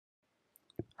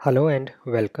Hello and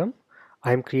welcome.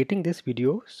 I am creating this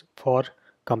videos for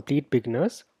complete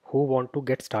beginners who want to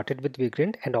get started with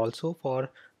Vagrant and also for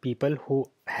people who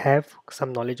have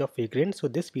some knowledge of Vagrant. So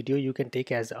this video you can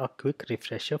take as a quick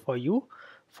refresher for you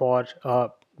for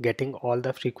getting all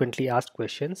the frequently asked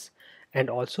questions, and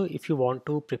also if you want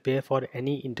to prepare for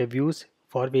any interviews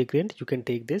for Vagrant, you can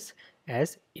take this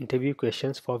as interview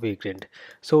questions for Vagrant.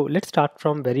 So let's start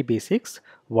from very basics.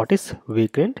 What is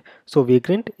Vagrant? So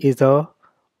Vagrant is a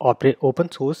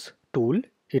open source tool.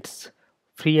 It's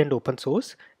free and open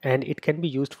source, and it can be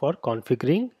used for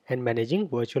configuring and managing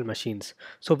virtual machines.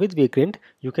 So with Vagrant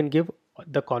you can give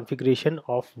the configuration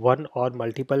of one or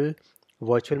multiple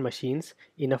virtual machines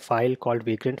in a file called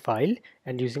Vagrantfile,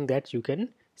 and using that you can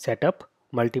set up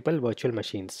multiple virtual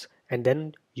machines, and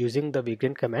then using the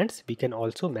Vagrant commands we can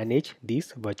also manage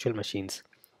these virtual machines.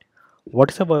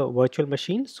 What is a virtual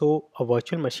machine? So a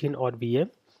virtual machine or VM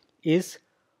is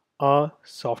a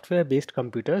software based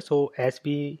computer. So as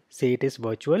we say, it is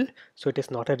virtual, so it is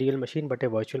not a real machine but a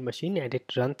virtual machine, and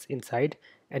it runs inside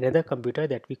another computer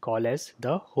that we call as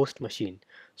the host machine.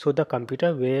 So the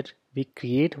computer where we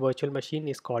create virtual machine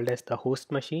is called as the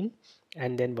host machine,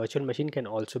 and then virtual machine can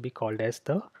also be called as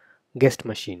the guest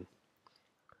machine.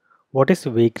 What is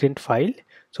Vagrant file?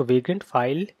 So Vagrant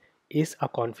file is a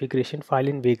configuration file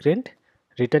in Vagrant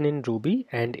written in Ruby,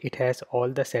 and it has all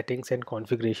the settings and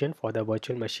configuration for the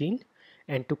virtual machine.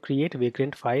 And to create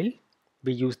Vagrant file,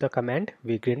 we use the command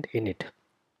vagrant init.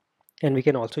 And we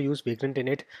can also use vagrant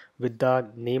init with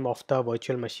the name of the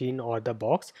virtual machine or the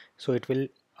box. So it will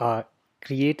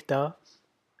create the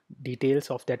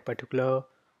details of that particular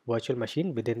virtual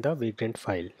machine within the Vagrant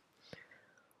file.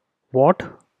 What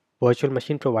virtual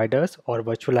machine providers or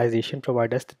virtualization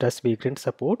providers does Vagrant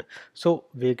support? So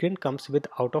Vagrant comes with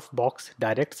out-of-box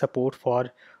direct support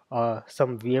for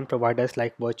some VM providers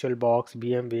like VirtualBox,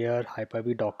 VMware,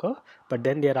 Hyper-V, Docker, but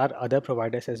then there are other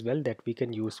providers as well that we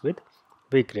can use with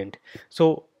Vagrant.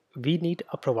 So we need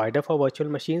a provider for virtual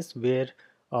machines where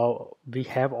we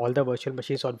have all the virtual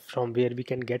machines, or from where we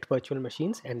can get virtual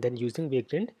machines, and then using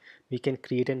Vagrant we can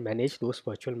create and manage those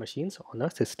virtual machines on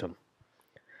a system.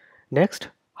 Next,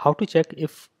 how to check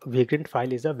if Vagrant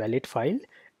file is a valid file,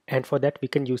 and for that we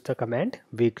can use the command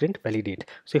vagrant validate.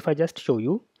 So if I just show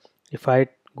you, if I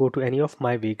go to any of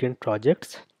my Vagrant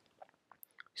projects,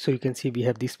 so you can see we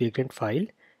have this Vagrant file,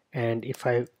 and if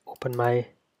I open my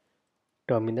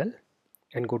terminal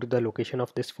and go to the location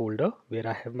of this folder where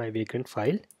I have my Vagrant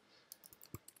file,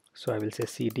 so I will say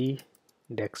cd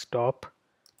desktop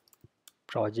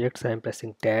projects. I am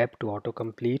pressing tab to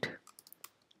autocomplete,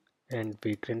 and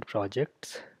Vagrant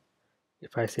projects.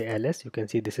 If I say ls, you can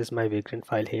see this is my Vagrant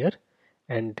file here,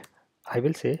 and I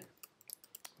will say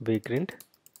vagrant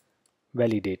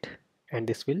validate, and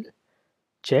this will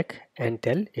check and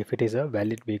tell if it is a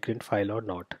valid Vagrant file or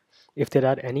not. If there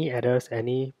are any errors,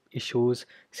 any issues,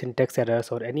 syntax errors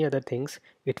or any other things,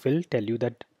 it will tell you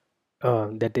that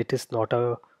that it is not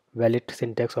a valid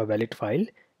syntax or valid file,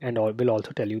 and will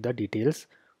also tell you the details,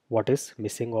 what is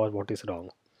missing or what is wrong.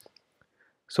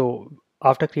 So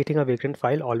after creating a Vagrant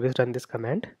file, always run this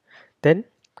command. Then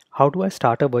how do I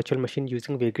start a virtual machine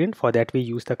using Vagrant? For that we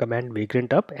use the command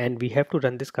vagrant up, and we have to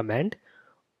run this command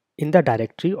in the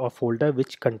directory or folder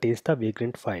which contains the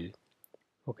Vagrant file.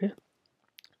 Okay,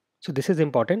 so this is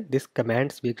important. This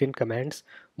commands, Vagrant commands,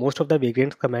 most of the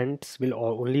Vagrant commands will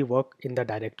only work in the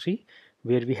directory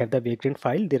where we have the Vagrant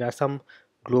file. There are some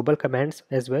global commands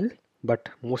as well, but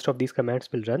most of these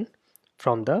commands will run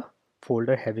from the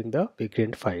folder having the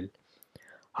Vagrant file.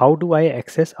 How do I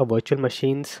access a virtual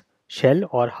machine's shell,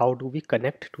 or how do we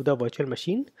connect to the virtual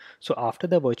machine? So after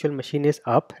the virtual machine is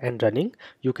up and running,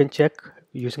 you can check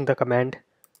using the command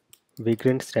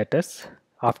vagrant status.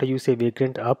 After you say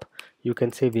vagrant up, you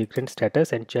can say vagrant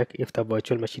status and check if the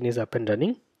virtual machine is up and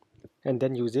running. And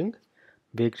then using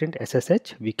vagrant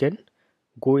SSH, we can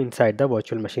go inside the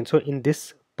virtual machine. So in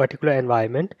this particular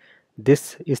environment,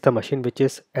 this is the machine which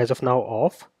is as of now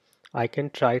off. I can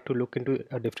try to look into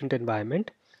a different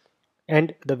environment,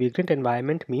 and the Vagrant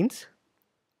environment means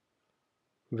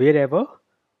wherever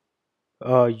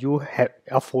you have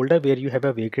a folder where you have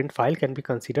a Vagrant file can be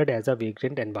considered as a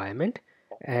Vagrant environment,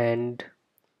 and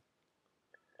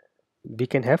we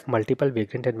can have multiple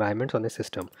Vagrant environments on the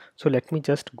system. So let me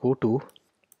just go to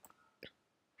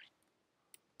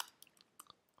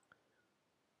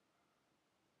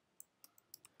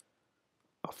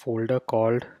a folder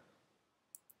called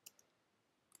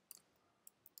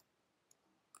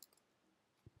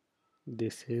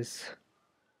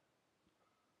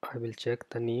I will check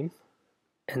the name,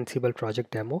 Ansible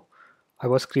project demo. I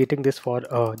was creating this for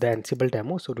the Ansible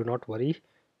demo, so do not worry,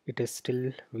 it is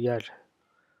still, we are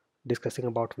discussing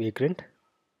about Vagrant,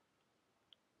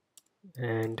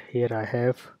 and here I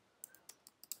have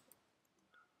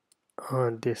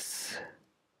this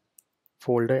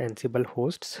folder Ansible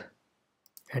hosts,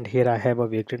 and here I have a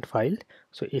Vagrant file.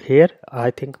 So here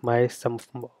I think some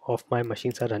of my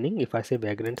machines are running. If I say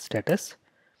Vagrant status,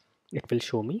 it will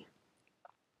show me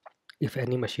if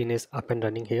any machine is up and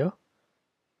running here.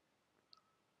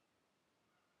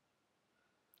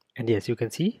 And yes, you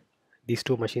can see these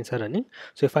two machines are running.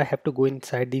 So if I have to go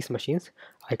inside these machines,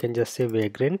 I can just say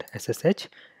Vagrant SSH,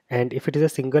 and if it is a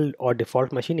single or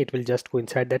default machine, it will just go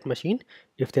inside that machine.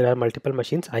 If there are multiple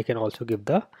machines, I can also give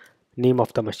the name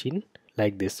of the machine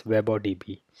like this, web or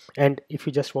db. And if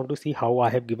you just want to see how I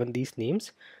have given these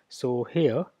names, so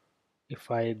here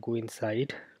if I go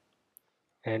inside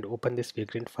and open this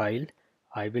Vagrant file,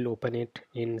 I will open it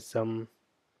in some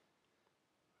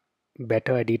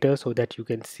better editor so that you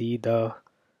can see the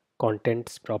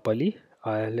contents properly.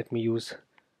 Let me use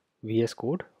VS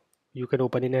Code. You can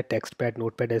open in a textpad,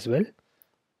 notepad as well.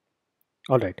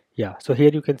 Alright, yeah, so here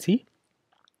you can see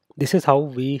this is how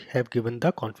we have given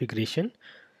the configuration.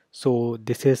 So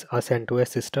this is a CentOS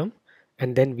system,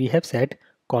 and then we have said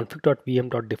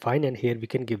config.vm.define, and here we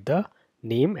can give the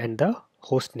name and the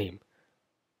host name.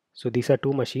 So these are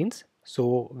two machines.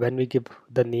 So when we give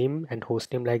the name and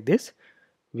host name like this,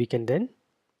 we can then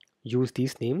use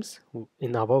these names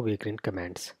in our Vagrant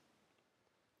commands.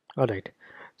 Alright,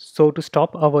 so to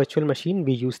stop a virtual machine,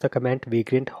 we use the command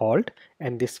vagrant halt,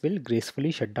 and this will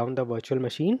gracefully shut down the virtual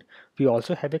machine. We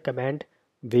also have a command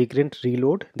vagrant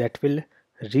reload that will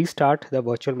restart the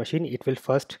virtual machine. It will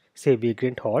first say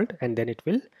vagrant halt, and then it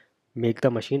will make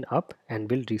the machine up and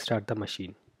will restart the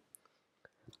machine.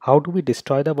 How do we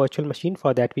destroy the virtual machine?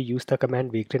 For that we use the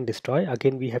command vagrant destroy.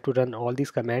 Again, we have to run all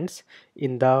these commands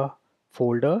in the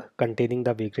folder containing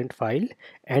the Vagrant file,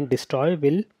 and destroy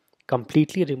will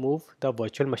completely remove the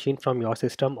virtual machine from your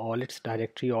system, all its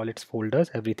directory, all its folders,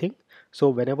 everything. So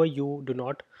whenever you do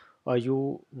not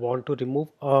you want to remove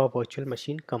a virtual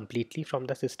machine completely from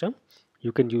the system,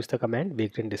 you can use the command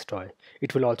vagrant destroy.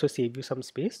 It will also save you some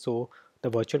space, so the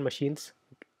virtual machines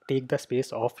take the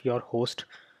space of your host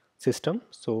system,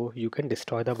 so you can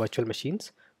destroy the virtual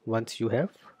machines once you have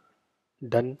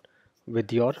done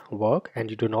with your work and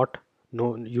you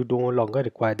no longer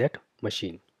require that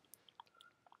machine.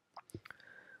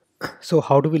 So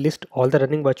how do we list all the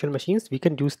running virtual machines? We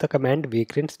can use the command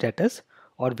vagrant status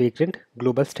or vagrant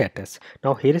global status.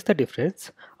 Now here is the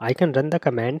difference. I can run the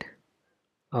command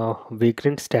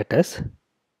vagrant status.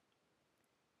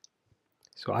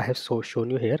 So I have shown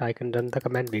you here. I can run the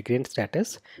command vagrant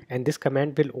status, and this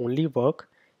command will only work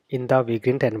in the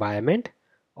Vagrant environment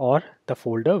or the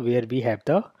folder where we have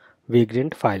the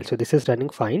Vagrant file. So this is running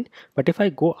fine. But if I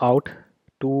go out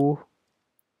to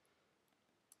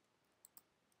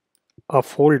a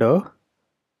folder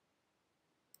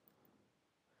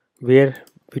where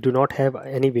we do not have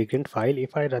any Vagrant file,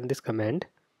 if I run this command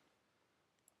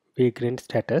Vagrant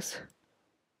status,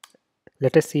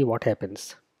 let us see what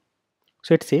happens.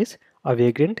 So it says a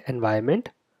Vagrant environment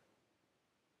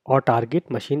or target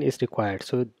machine is required.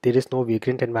 So there is no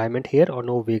Vagrant environment here or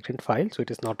no Vagrant file, so it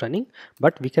is not running.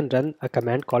 But we can run a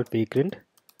command called Vagrant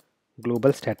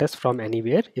global status from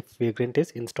anywhere if Vagrant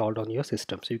is installed on your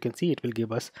system. So you can see it will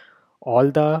give us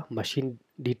all the machine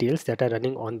details that are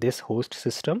running on this host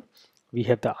system. We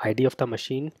have the ID of the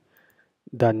machine,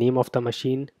 the name of the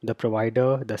machine, the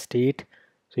provider, the state.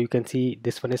 So you can see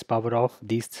this one is power off,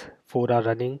 these four are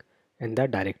running, and the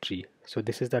directory. So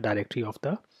this is the directory of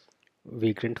the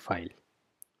Vagrant file.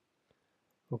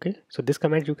 Okay, so this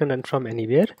command you can run from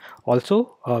anywhere.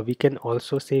 Also we can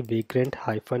also say vagrant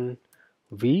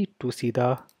 -v to see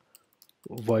the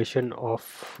version of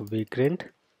Vagrant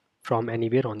from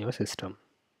anywhere on your system.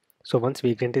 So once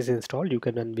Vagrant is installed, you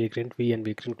can run vagrant v and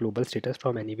vagrant global status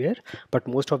from anywhere, but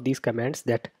most of these commands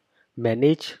that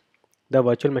manage the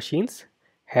virtual machines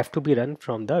have to be run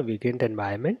from the Vagrant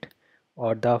environment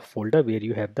or the folder where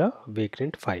you have the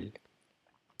Vagrant file.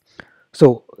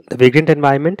 So the Vagrant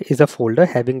environment is a folder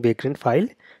having Vagrant file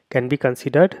can be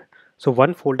considered. So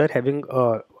one folder having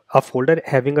a folder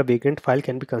having a Vagrant file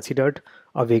can be considered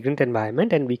a Vagrant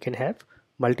environment, and we can have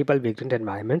multiple Vagrant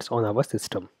environments on our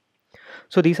system.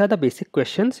 So these are the basic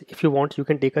questions. If you want, you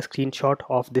can take a screenshot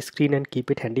of this screen and keep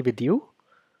it handy with you.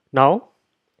 Now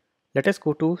let us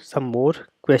go to some more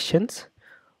questions.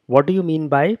 What do you mean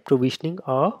by provisioning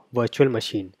a virtual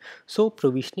machine? So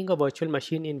provisioning a virtual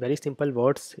machine in very simple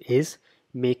words is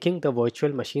making the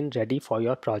virtual machine ready for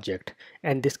your project,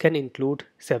 and this can include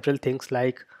several things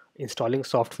like installing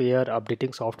software,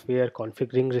 updating software,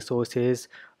 configuring resources,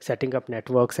 setting up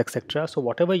networks, etc. So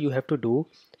whatever you have to do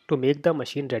to make the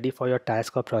machine ready for your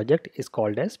task or project is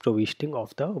called as provisioning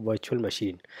of the virtual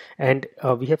machine. And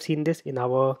we have seen this in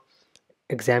our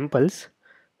examples.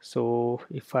 So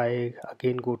if I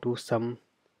again go to some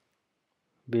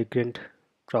Vagrant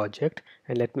project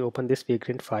and let me open this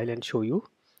Vagrant file and show you.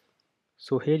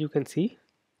 So here you can see,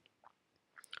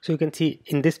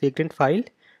 in this Vagrant file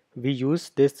we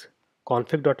use this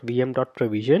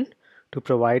config.vm.provision to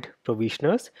provide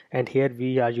provisioners, and here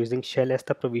we are using shell as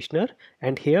the provisioner,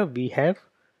 and here we have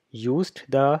used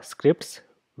the scripts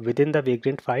within the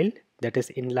Vagrant file, that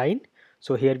is inline.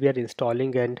 So here we are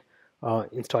installing and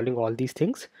installing all these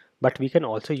things, but we can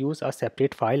also use a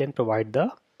separate file and provide the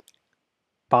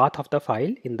path of the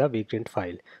file in the Vagrant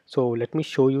file. So let me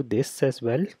show you this as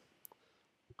well.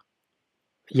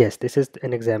 Yes, this is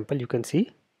an example. You can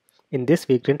see in this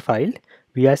Vagrant file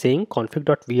we are saying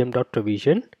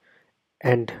config.vm.provision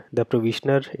and the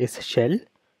provisioner is shell.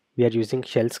 We are using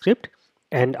shell script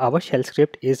and our shell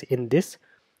script is in this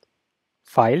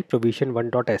file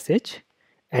provision1.sh,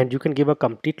 and you can give a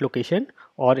complete location,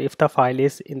 or if the file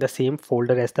is in the same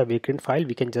folder as the Vagrant file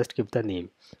we can just give the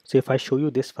name. So if I show you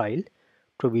this file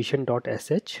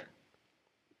provision.sh,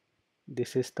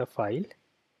 this is the file.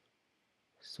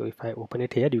 So if I open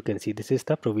it here, you can see this is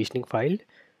the provisioning file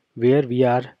where we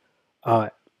are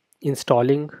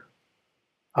installing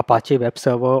Apache web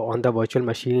server on the virtual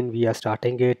machine. We are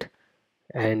starting it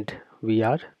and we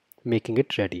are making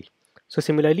it ready. So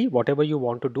similarly, whatever you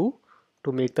want to do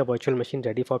to make the virtual machine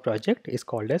ready for project is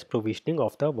called as provisioning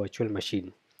of the virtual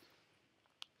machine.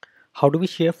 How do we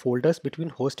share folders between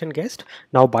host and guest?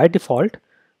 Now by default,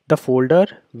 the folder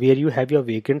where you have your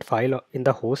Vagrant file in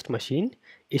the host machine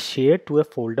is shared to a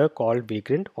folder called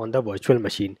Vagrant on the virtual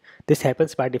machine. This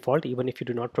happens by default even if you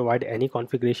do not provide any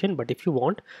configuration, but if you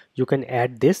want, you can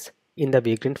add this in the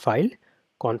Vagrant file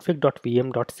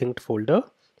config.vm.synced folder,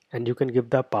 and you can give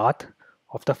the path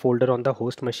of the folder on the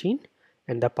host machine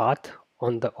and the path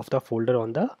of the folder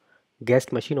on the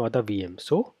guest machine or the VM.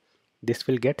 So this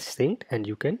will get synced and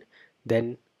you can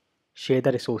then share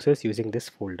the resources using this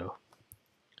folder.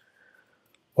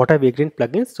 What are Vagrant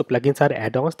plugins? So plugins are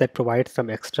add-ons that provide some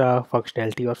extra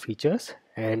functionality or features,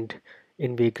 and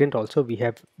in Vagrant also we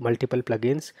have multiple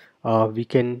plugins. We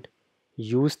can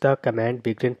use the command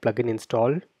Vagrant plugin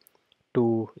install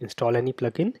to install any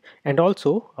plugin, and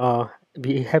also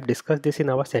we have discussed this in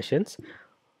our sessions.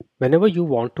 Whenever you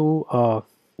want to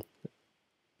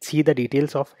see the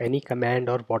details of any command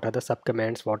or what are the sub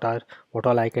commands, what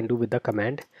all I can do with the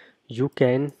command, you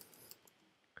can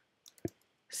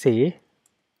say,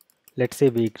 let's say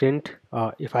Vagrant,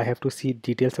 if I have to see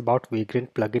details about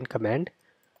Vagrant plugin command,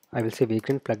 I will say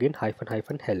Vagrant plugin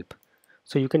 -- help.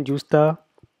 So you can use the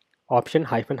option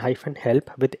 --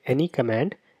 help with any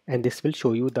command, and this will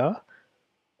show you the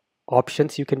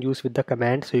options you can use with the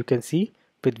command. So you can see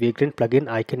with Vagrant plugin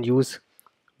I can use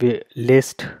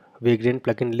list, Vagrant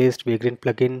plugin list, Vagrant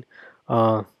plugin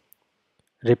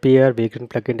repair, Vagrant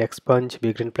plugin expunge,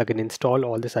 Vagrant plugin install,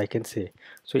 all this I can say.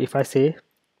 So if I say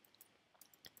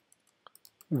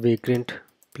Vagrant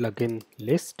plugin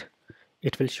list,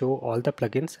 it will show all the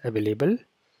plugins available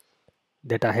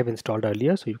that I have installed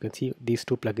earlier. So you can see these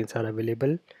two plugins are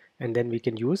available, and then we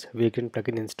can use Vagrant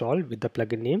plugin install with the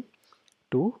plugin name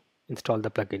to install the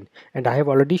plugin. And I have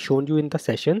already shown you in the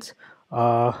sessions,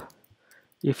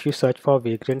 if you search for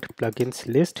Vagrant plugins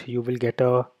list, you will get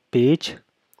a page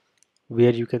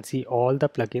where you can see all the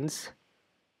plugins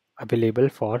available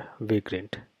for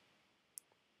Vagrant.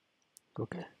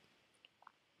 Okay,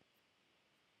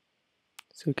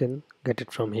 so you can get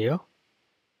it from here.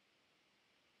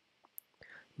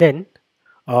 Then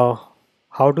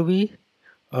how do we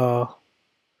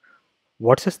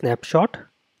what's a snapshot?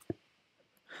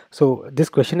 So this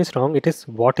question is wrong. It is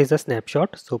what is a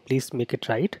snapshot, so please make it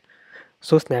right.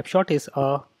 So snapshot is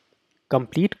a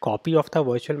complete copy of the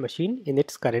virtual machine in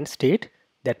its current state.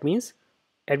 That means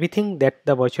everything that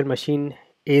the virtual machine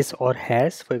is or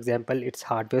has, for example its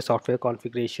hardware software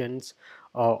configurations,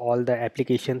 all the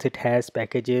applications it has,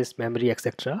 packages, memory,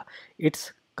 etc.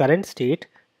 Its current state,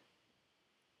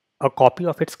 a copy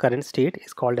of its current state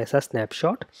is called as a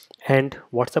snapshot. And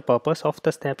what's the purpose of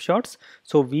the snapshots?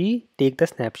 So we take the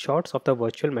snapshots of the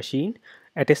virtual machine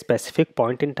at a specific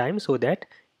point in time, so that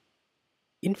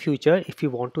in future if we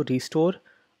want to restore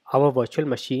our virtual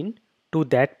machine to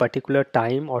that particular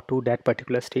time or to that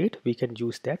particular state, we can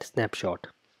use that snapshot.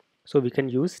 So we can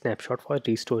use snapshot for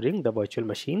restoring the virtual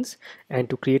machines, and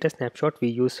to create a snapshot we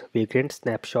use Vagrant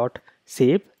snapshot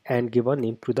save and give a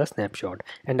name to the snapshot.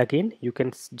 And again you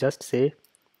can just say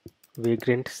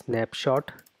Vagrant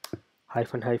snapshot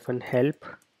 -- help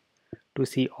to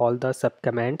see all the sub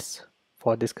commands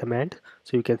for this command.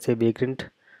 So you can say vagrant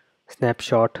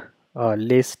snapshot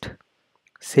list,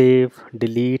 save,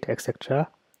 delete, etc.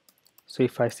 So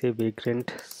if I say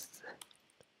vagrant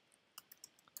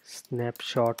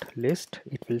snapshot list,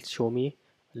 it will show me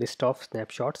a list of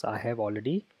snapshots I have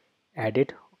already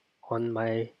added on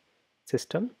my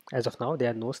system. As of now,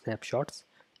 there are no snapshots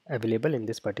available in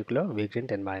this particular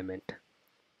Vagrant environment.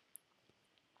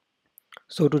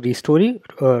 So to restore it,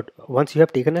 once you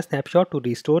have taken a snapshot, to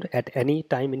restore at any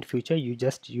time in future, you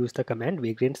just use the command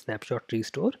vagrant snapshot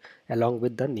restore along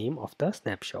with the name of the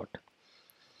snapshot.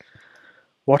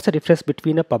 What's the difference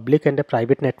between a public and a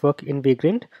private network in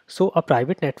Vagrant? So a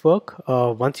private network,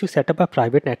 once you set up a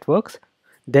private networks,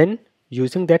 then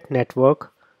using that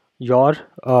network, your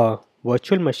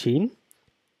virtual machine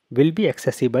will be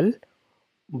accessible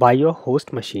by your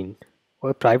host machine.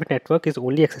 A private network is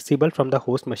only accessible from the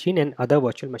host machine and other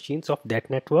virtual machines of that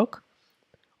network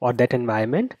or that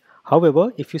environment.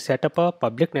 However, if you set up a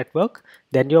public network,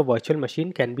 then your virtual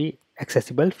machine can be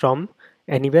accessible from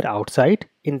anywhere outside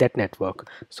in that network.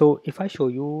 So if I show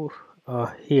you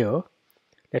here,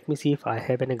 let me see if I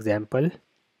have an example.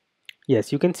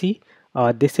 Yes, you can see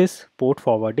this is port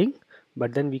forwarding,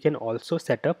 but then we can also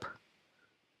set up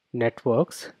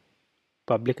networks,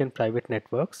 public and private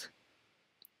networks.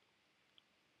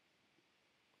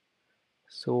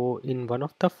 So in one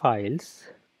of the files,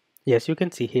 yes, you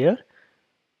can see here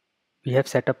we have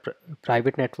set up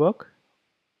private network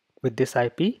with this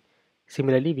IP.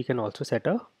 Similarly, we can also set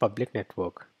a public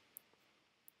network.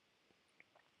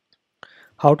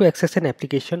 How to access an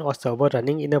application or server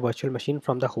running in a virtual machine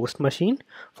from the host machine?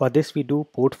 For this, we do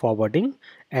port forwarding,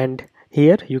 and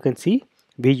here you can see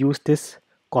we use this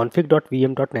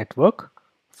config.vm.network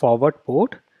forward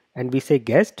port, and we say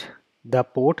guest the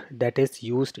port that is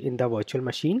used in the virtual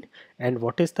machine and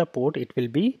what is the port it will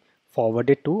be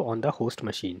forwarded to on the host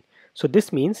machine. So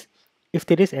this means if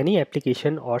there is any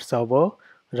application or server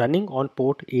running on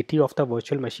port 80 of the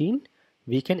virtual machine,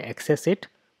 we can access it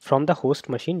from the host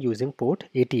machine using port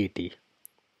 8080.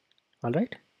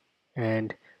 Alright,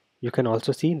 and you can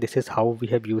also see this is how we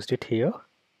have used it here,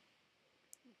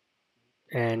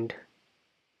 and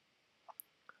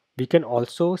we can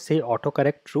also say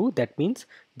autocorrect true. That means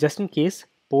just in case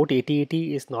port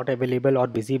 8080 is not available or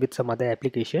busy with some other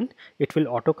application, it will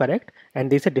autocorrect,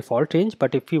 and there's a default range,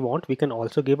 but if we want we can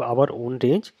also give our own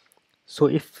range. So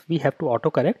if we have to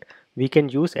autocorrect, we can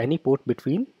use any port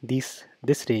between this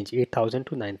range 8000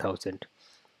 to 9000.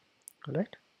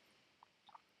 Alright.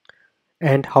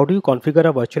 And how do you configure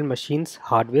a virtual machine's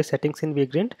hardware settings in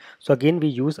Vagrant? So again, we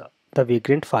use the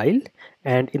Vagrant file,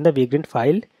 and in the Vagrant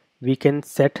file, we can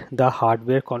set the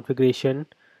hardware configuration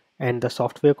and the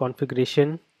software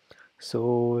configuration. So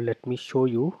let me show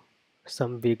you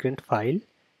some Vagrant file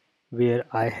where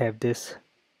I have this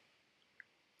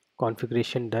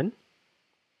configuration done,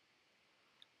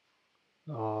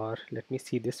 or let me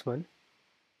see this one.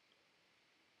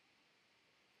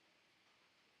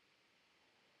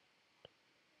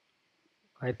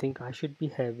 I think I should be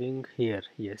having here,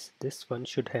 yes, this one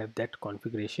should have that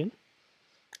configuration.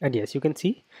 And yes, you can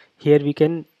see here we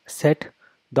can set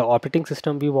the operating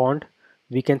system we want,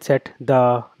 we can set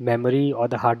the memory or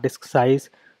the hard disk size,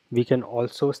 we can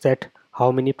also set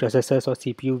how many processors or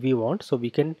CPU we want. So we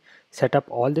can set up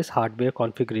all this hardware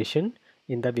configuration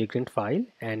in the Vagrant file,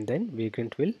 and then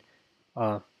Vagrant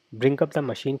will bring up the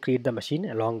machine, create the machine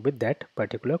along with that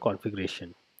particular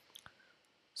configuration.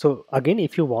 So again,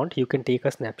 if you want, you can take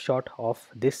a snapshot of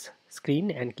this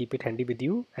screen and keep it handy with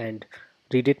you and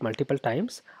read it multiple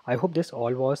times. I hope this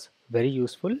all was very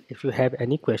useful. If you have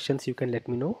any questions, you can let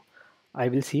me know. I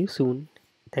will see you soon.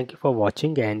 Thank you for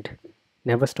watching and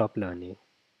never stop learning.